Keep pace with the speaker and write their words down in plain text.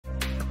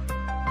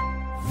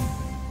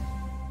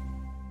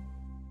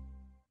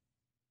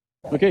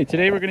Okay,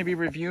 today we're going to be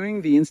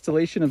reviewing the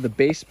installation of the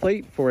base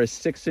plate for a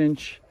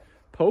 6-inch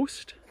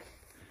post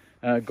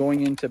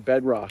going into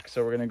Bedrock.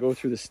 So we're going to go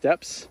through the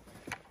steps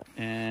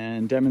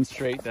and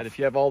demonstrate that if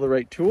you have all the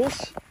right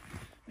tools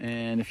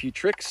and a few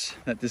tricks,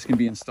 that this can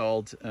be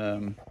installed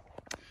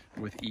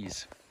with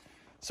ease.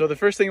 So the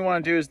first thing you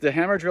want to do is the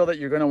hammer drill that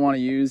you're going to want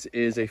to use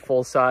is a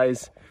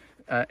full-size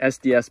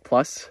SDS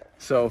Plus.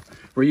 So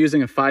we're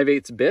using a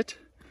 5/8 bit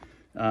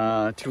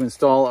to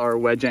install our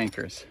wedge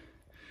anchors.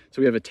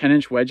 So we have a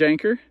 10-inch wedge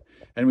anchor,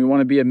 and we want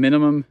to be a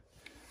minimum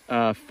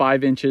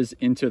 5 inches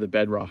into the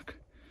bedrock.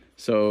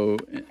 So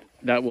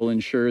that will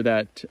ensure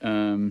that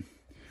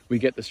we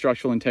get the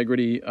structural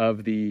integrity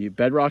of the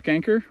bedrock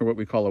anchor, or what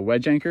we call a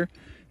wedge anchor,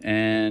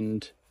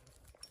 and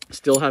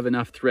still have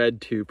enough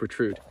thread to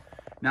protrude.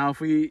 Now, if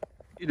we,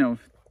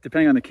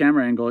 depending on the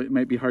camera angle, it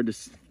might be hard to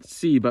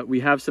see, but we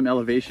have some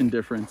elevation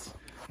difference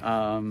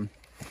in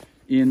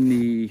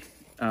the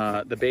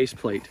base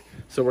plate.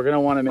 So we're going to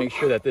want to make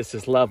sure that this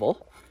is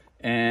level.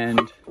 And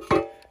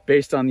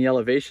based on the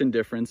elevation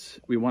difference,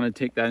 we want to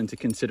take that into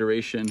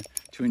consideration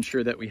to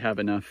ensure that we have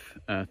enough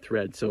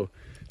thread. So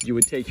you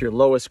would take your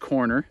lowest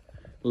corner,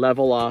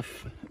 level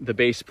off the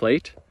base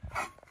plate,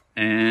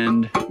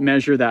 and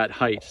measure that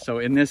height. So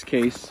in this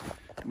case,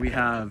 we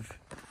have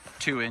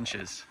 2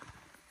 inches.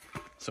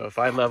 So if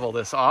I level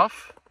this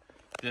off,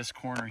 this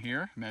corner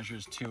here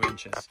measures 2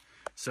 inches.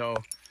 So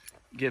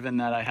given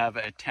that I have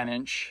a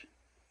 10-inch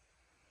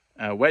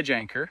wedge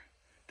anchor,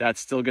 that's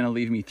still going to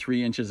leave me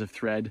 3 inches of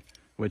thread,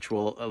 which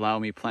will allow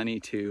me plenty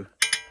to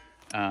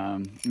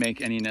make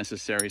any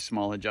necessary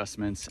small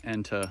adjustments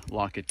and to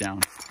lock it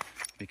down,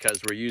 because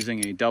we're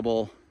using a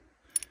double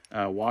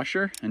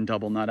washer and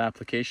double nut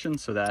application,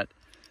 so that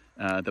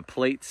the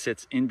plate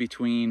sits in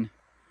between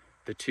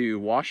the 2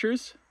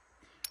 washers,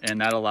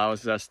 and that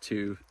allows us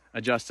to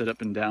adjust it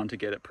up and down to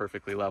get it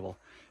perfectly level.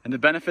 And the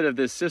benefit of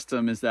this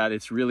system is that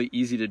it's really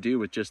easy to do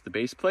with just the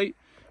base plate,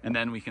 and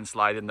then we can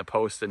slide in the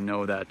post and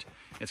know that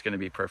it's going to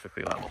be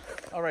perfectly level.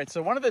 All right,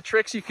 so one of the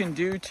tricks you can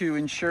do to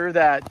ensure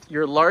that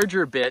your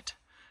larger bit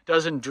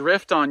doesn't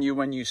drift on you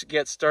when you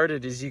get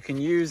started is you can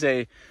use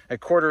a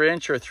 1/4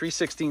 inch or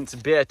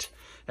 3/16 bit,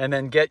 and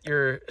then get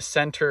your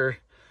center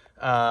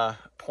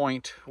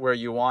point where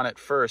you want it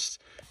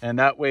first. And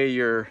that way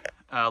your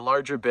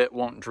larger bit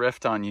won't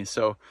drift on you.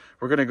 So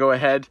we're going to go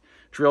ahead,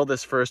 drill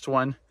this first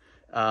one,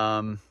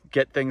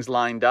 get things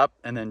lined up,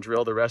 and then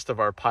drill the rest of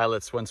our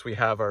pilots once we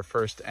have our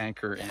first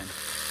anchor in.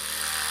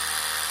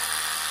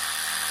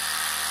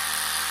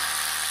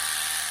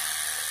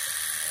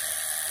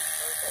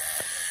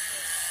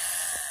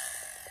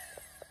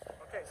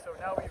 Okay, so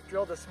now we've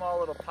drilled a small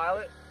little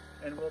pilot,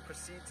 and we'll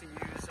proceed to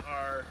use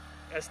our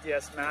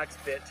SDS Max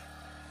bit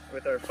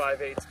with our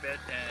 5/8 bit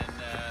and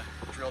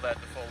drill that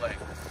to full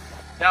length.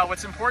 Now,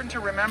 what's important to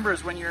remember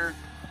is when you're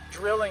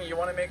drilling, you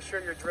want to make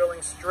sure you're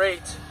drilling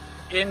straight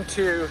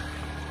into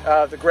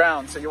the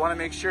ground. So you want to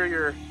make sure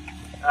you're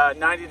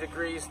 90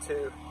 degrees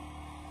to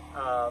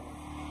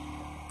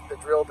the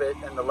drill bit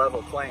and the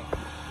level plane.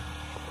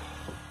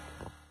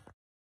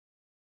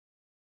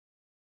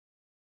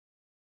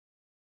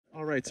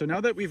 All right, so now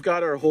that we've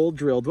got our hole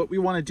drilled, what we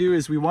want to do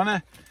is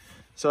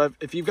so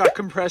if you've got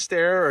compressed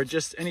air or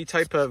just any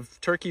type of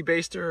turkey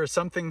baster or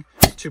something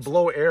to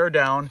blow air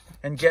down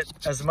and get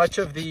as much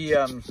of the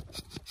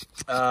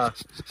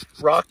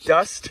rock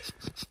dust,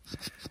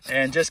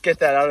 and just get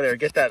that out of there,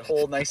 get that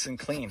hole nice and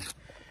clean.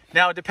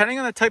 Now, depending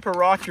on the type of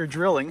rock you're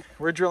drilling,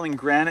 we're drilling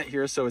granite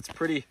here, so it's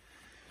pretty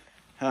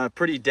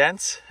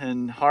dense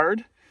and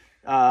hard.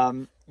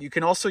 You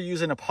can also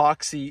use an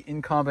epoxy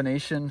in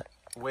combination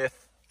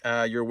with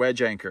your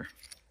wedge anchor.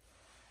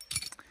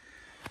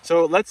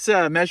 So let's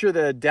measure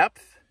the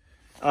depth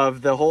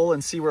of the hole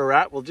and see where we're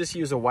at. We'll just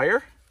use a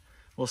wire.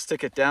 We'll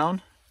stick it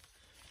down,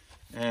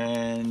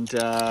 and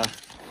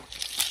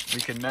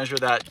we can measure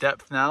that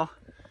depth now.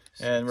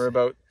 And we're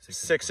about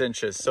 6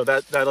 inches, so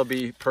that'll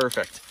be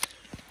perfect.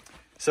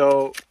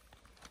 So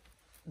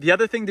the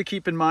other thing to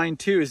keep in mind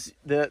too is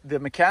the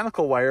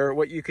mechanical wire.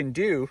 What you can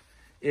do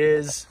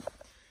is,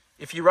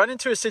 if you run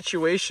into a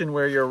situation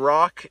where your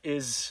rock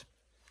is,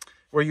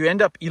 where you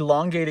end up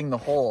elongating the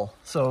hole,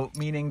 so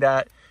meaning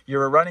that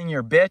you're running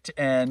your bit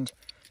and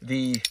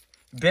the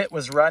bit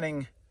was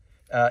running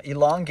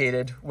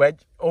elongated,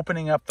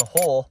 opening up the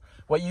hole,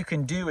 what you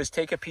can do is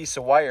take a piece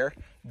of wire,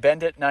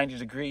 bend it 90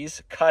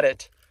 degrees, cut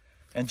it,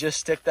 and just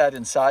stick that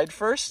inside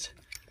first,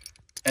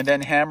 and then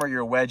hammer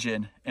your wedge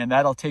in, and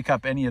that'll take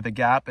up any of the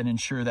gap and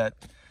ensure that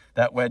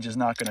that wedge is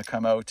not going to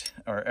come out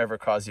or ever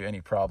cause you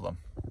any problem.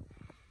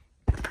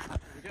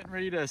 We're getting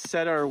ready to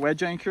set our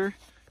wedge anchor.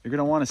 You're going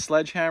to want a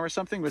sledgehammer,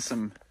 something with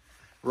some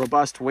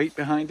robust weight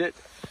behind it.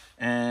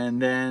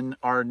 And then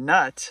our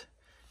nut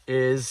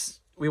is,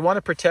 we want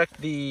to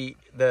protect the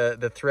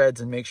threads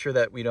and make sure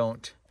that we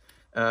don't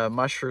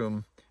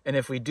mushroom. And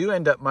if we do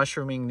end up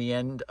mushrooming the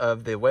end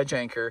of the wedge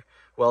anchor,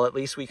 well, at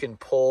least we can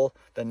pull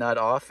the nut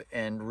off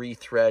and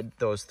re-thread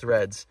those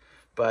threads.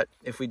 But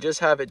if we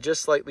just have it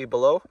just slightly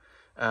below,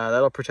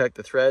 that'll protect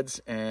the threads,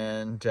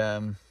 and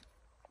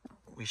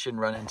we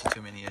shouldn't run into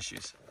too many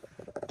issues.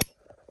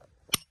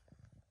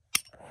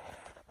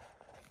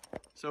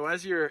 So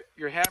as you're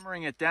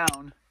hammering it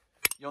down,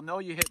 you'll know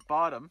you hit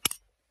bottom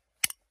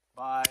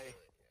by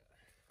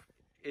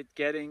you're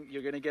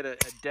going to get a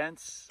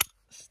dense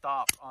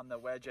stop on the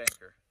wedge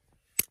anchor.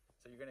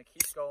 So you're going to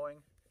keep going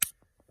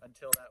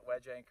until that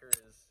wedge anchor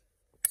is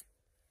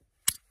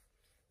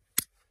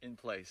in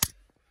place. Should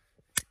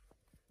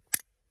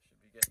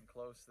be getting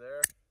close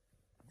there.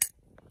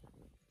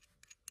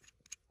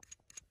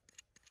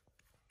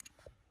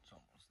 It's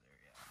almost there,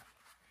 yeah.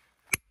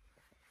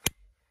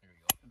 There we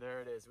go. There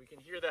it is. We can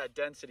hear that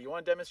density. You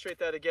want to demonstrate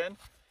that again?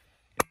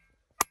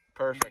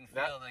 Perfect. You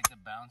can feel like the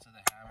bounce of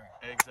the hammer.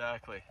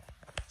 Exactly.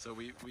 So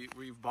we've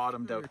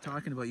bottomed out. What we're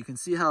talking about, you can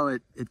see how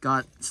it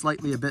got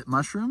slightly a bit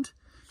mushroomed,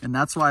 and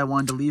that's why I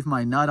wanted to leave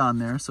my nut on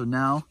there. So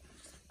now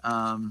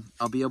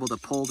I'll be able to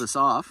pull this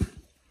off.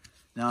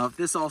 Now, if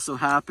this also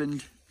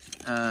happened,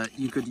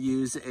 you could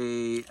use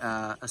a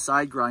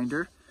side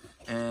grinder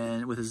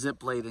and with a zip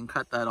blade and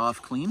cut that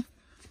off clean.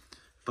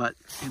 But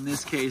in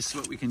this case,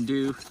 what we can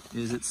do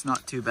is it's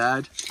not too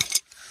bad.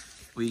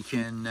 We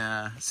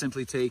can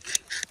simply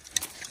take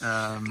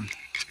a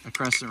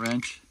crescent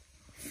wrench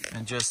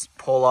and just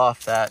pull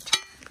off that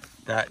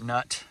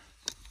nut,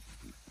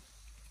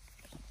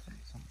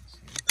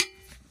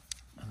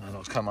 and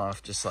that'll come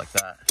off just like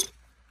that.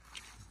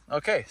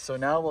 Okay, so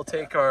now we'll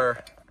take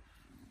our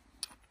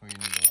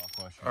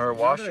washer.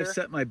 Now that I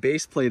set my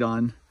base plate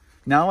on,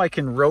 now I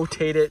can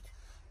rotate it.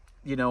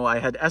 You know, I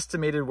had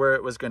estimated where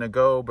it was going to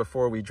go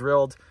before we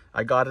drilled.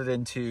 I got it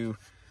into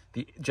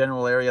the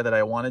general area that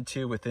I wanted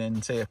to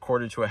within, say,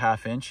 1/4 to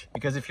 1/2 inch.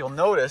 Because if you'll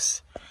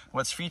notice,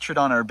 what's featured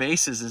on our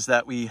bases is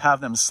that we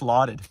have them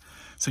slotted.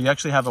 So you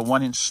actually have a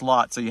 1-inch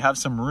slot. So you have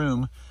some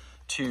room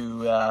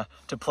to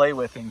play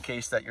with in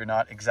case that you're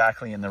not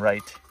exactly in the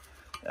right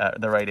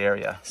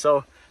area.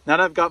 So now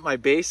that I've got my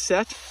base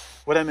set,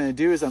 what I'm going to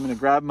do is I'm going to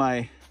grab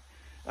my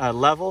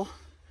level.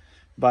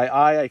 By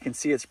eye, I can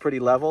see it's pretty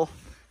level.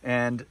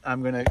 And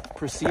I'm going to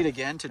proceed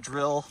again to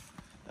drill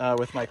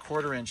with my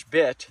 1/4 inch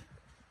bit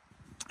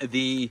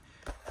the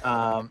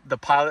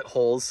pilot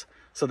holes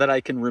so that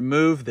I can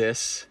remove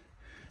this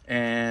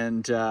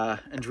and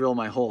drill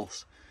my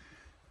holes.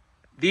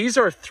 These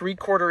are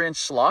 3/4 inch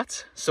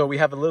slots, so we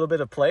have a little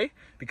bit of play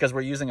because we're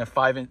using a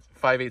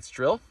 5/8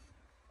 drill.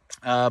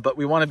 But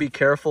we want to be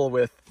careful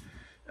with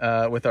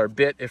our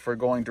bit if we're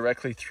going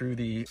directly through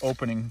the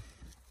opening,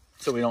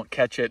 so we don't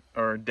catch it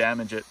or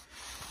damage it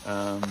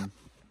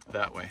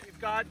that way. We've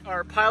got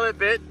our pilot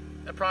bit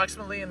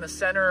approximately in the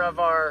center of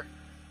our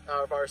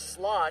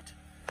slot.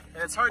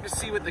 And it's hard to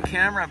see with the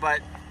camera,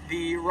 but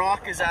the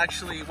rock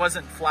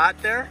wasn't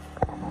flat there.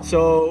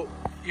 So,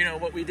 you know,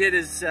 what we did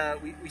is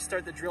we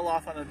start the drill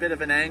off on a bit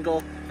of an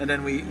angle, and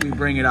then we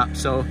bring it up.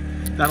 So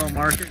that'll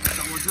mark it.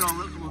 So we'll drill a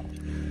little.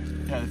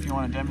 Yeah, if you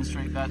want to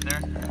demonstrate that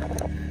there.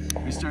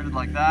 We started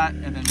like that,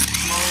 and then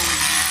slowly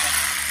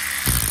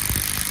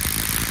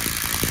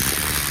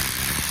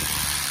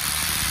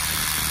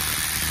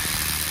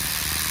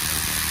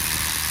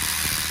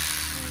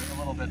a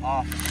little bit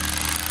off.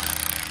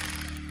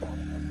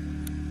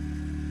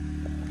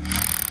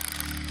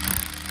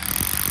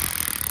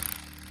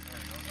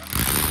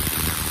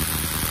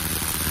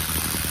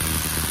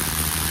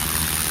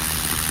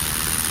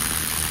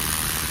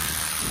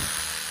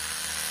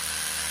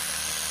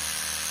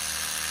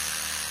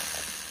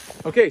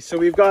 Okay, so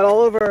we've got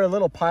all of our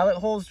little pilot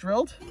holes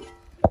drilled.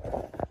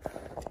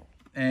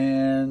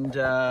 And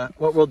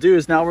what we'll do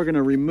is now we're going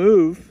to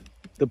remove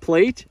the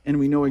plate, and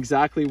we know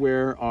exactly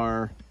where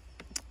our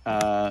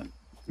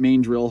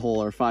main drill hole,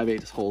 our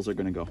 5/8 holes, are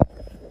going to go.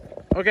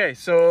 Okay,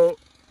 so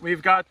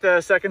we've got the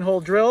second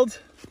hole drilled.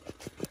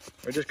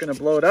 We're just going to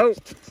blow it out.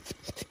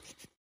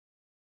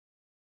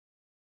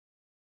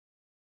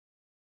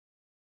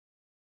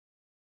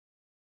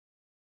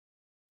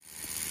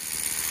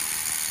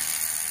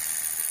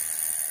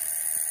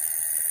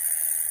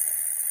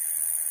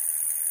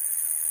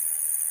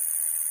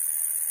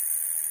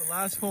 The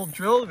last hole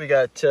drilled, we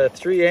got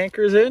 3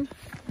 anchors in.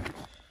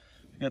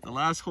 We got the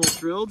last hole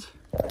drilled,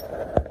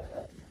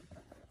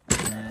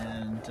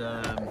 and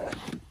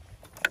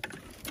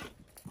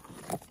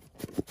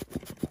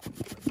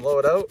blow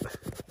it out.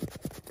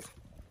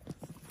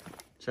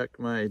 Check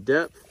my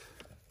depth.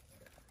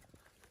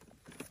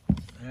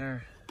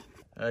 There,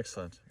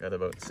 excellent. Got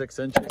about 6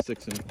 inches,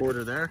 6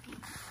 1/4 there.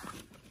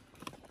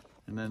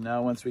 And then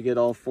now once we get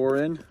all 4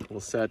 in, we'll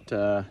set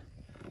our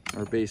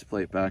base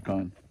plate back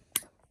on.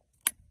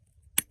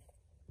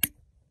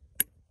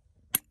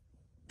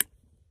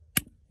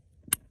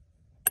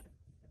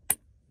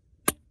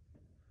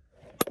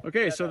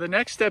 Okay, so the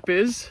next step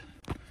is,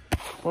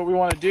 what we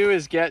want to do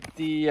is get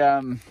the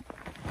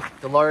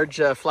large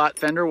flat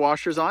fender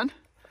washers on,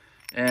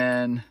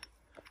 and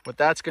what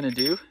that's going to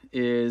do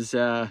is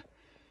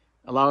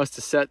allow us to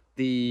set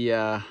the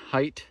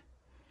height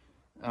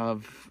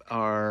of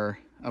our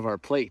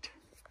plate.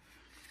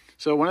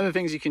 So one of the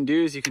things you can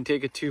do is you can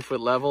take a 2-foot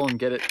level and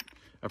get it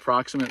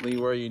approximately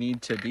where you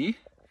need to be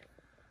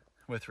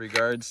with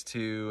regards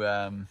to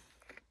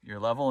your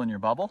level and your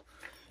bubble.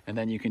 And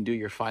then you can do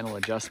your final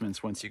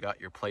adjustments once you got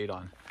your plate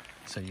on.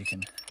 So you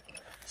can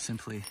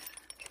simply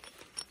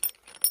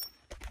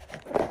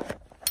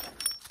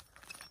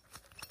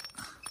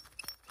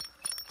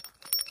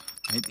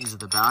right, these are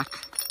the back.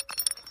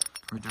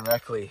 We're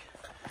directly,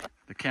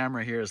 the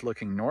camera here is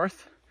looking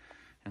north,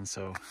 and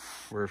so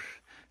we're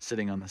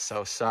sitting on the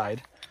south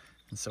side.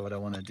 And so what I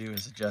want to do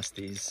is adjust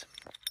these.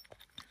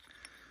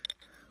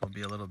 Will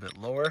be a little bit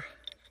lower.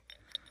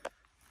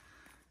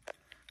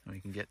 And we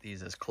can get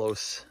these as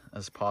close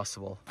as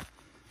possible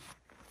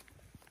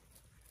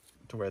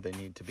to where they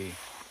need to be.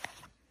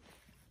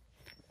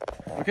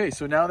 Okay,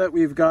 so now that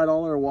we've got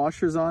all our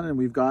washers on and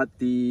we've got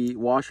the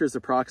washers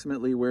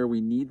approximately where we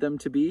need them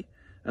to be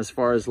as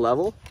far as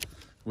level,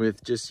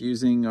 with just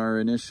using our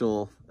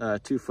initial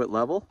 2-foot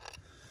level,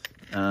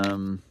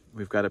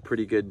 we've got a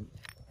pretty good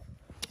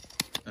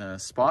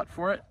spot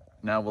for it.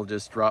 Now we'll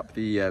just drop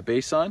the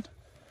base on.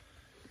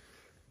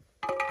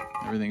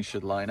 Everything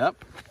should line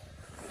up.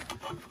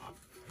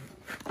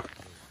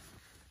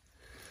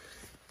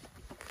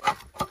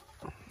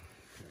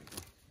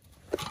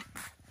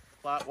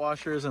 Flat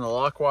washers and the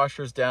lock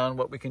washers down,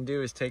 what we can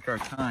do is take our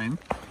time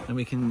and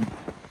we can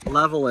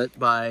level it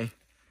by,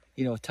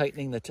 you know,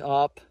 tightening the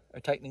top or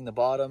tightening the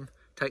bottom,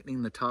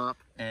 tightening the top,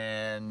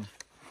 and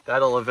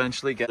that'll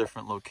eventually get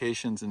different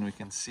locations, and we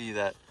can see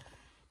that,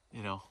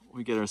 you know,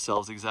 we get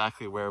ourselves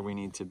exactly where we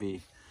need to be.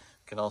 We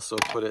can also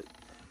put it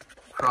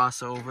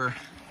cross over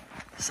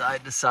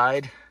side to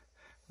side.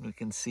 We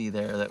can see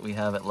there that we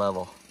have it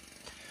level.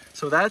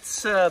 So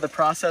that's the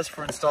process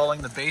for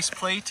installing the base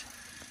plate.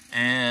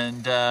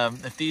 And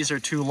if these are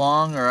too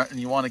long or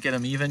you want to get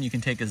them even, you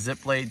can take a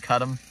zip blade, cut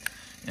them,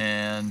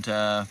 and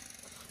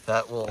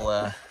that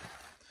will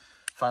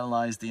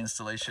finalize the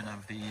installation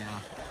of the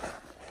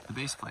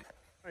base plate.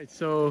 All right,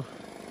 so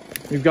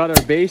we've got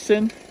our base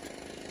in.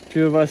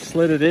 2 of us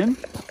slid it in.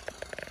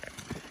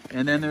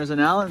 And then there's an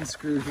Allen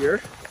screw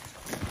here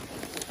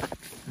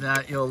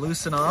that you'll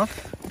loosen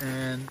off,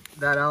 and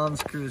that Allen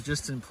screw is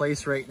just in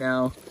place right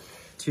now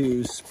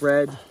to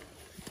spread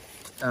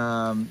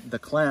the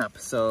clamp.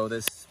 So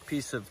this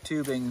piece of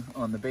tubing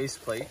on the base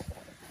plate,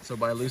 so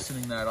by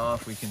loosening that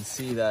off, we can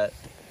see that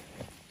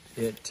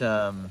it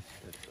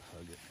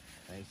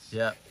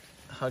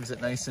hugs it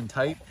nice and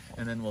tight,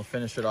 and then we'll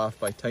finish it off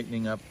by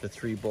tightening up the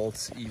 3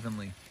 bolts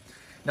evenly.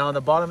 Now on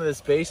the bottom of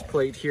this base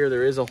plate here,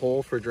 there is a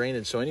hole for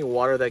drainage, so any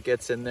water that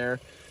gets in there,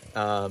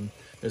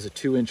 there's a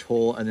 2-inch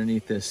hole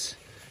underneath this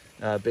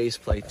base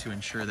plate to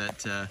ensure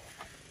that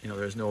you know,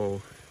 there's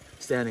no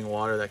standing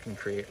water that can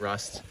create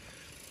rust.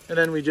 And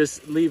then we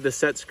just leave the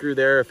set screw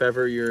there. If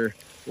ever you're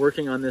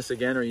working on this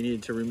again or you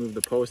need to remove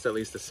the post, at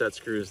least the set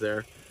screw is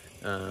there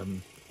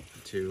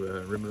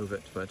to remove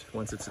it. But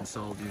once it's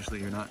installed, usually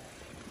you're not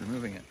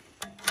removing it.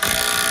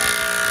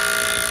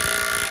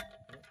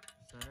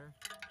 Center.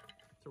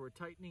 So we're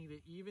tightening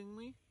it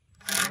evenly.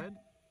 Good.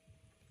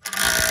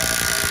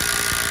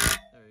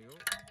 There you go.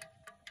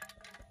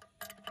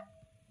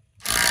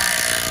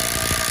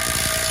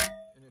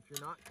 And if you're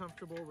not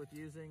comfortable with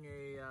using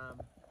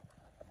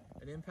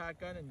an impact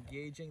gun and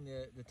gauging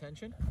the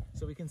tension,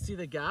 so we can see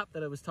the gap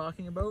that I was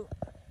talking about.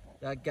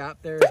 That gap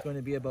there is going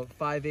to be about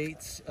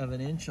 5/8 of an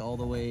inch all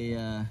the way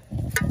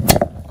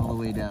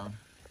down.